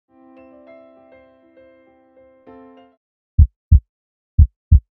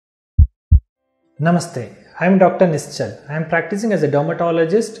Namaste, I am Dr. Nischal. I am practicing as a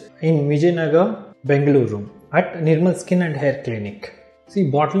dermatologist in Vijayanagar, Bengaluru at Nirmal Skin and Hair Clinic. See,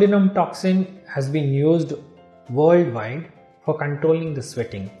 botulinum toxin has been used worldwide for controlling the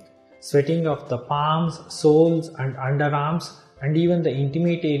sweating. Sweating of the palms, soles and underarms and even the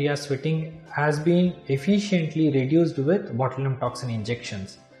intimate area sweating has been efficiently reduced with botulinum toxin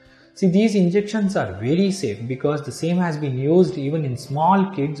injections. See, these injections are very safe because the same has been used even in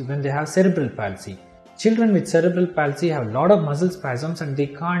small kids when they have cerebral palsy. Children with cerebral palsy have a lot of muscle spasms and they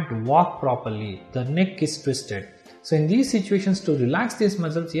can't walk properly. The neck is twisted. So in these situations, to relax these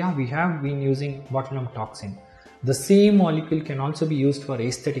muscles, we have been using botulinum toxin. The same molecule can also be used for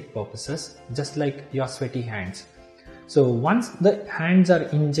aesthetic purposes, just like your sweaty hands. So once the hands are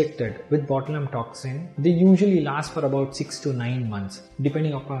injected with botulinum toxin, they usually last for about 6 to 9 months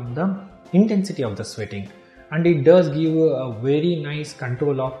depending upon the intensity of the sweating, and it does give a very nice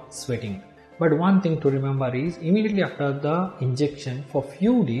control of sweating. But one thing to remember is immediately after the injection for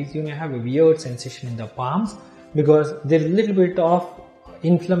few days you may have a weird sensation in the palms because there is a little bit of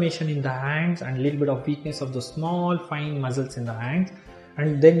inflammation in the hands and a little bit of weakness of the small fine muscles in the hands,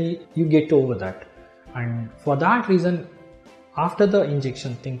 and then you get over that. And for that reason, after the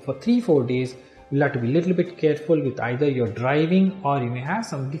injection thing for 3-4 days, you'll have to be a little bit careful with either your driving or you may have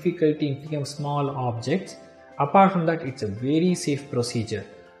some difficulty in picking up small objects. Apart from that, it's a very safe procedure.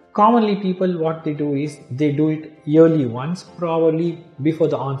 Commonly people, what they do is they do it yearly once, probably before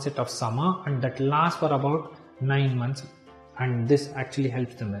the onset of summer, and that lasts for about 9 months, and this actually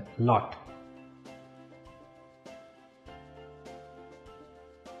helps them a lot.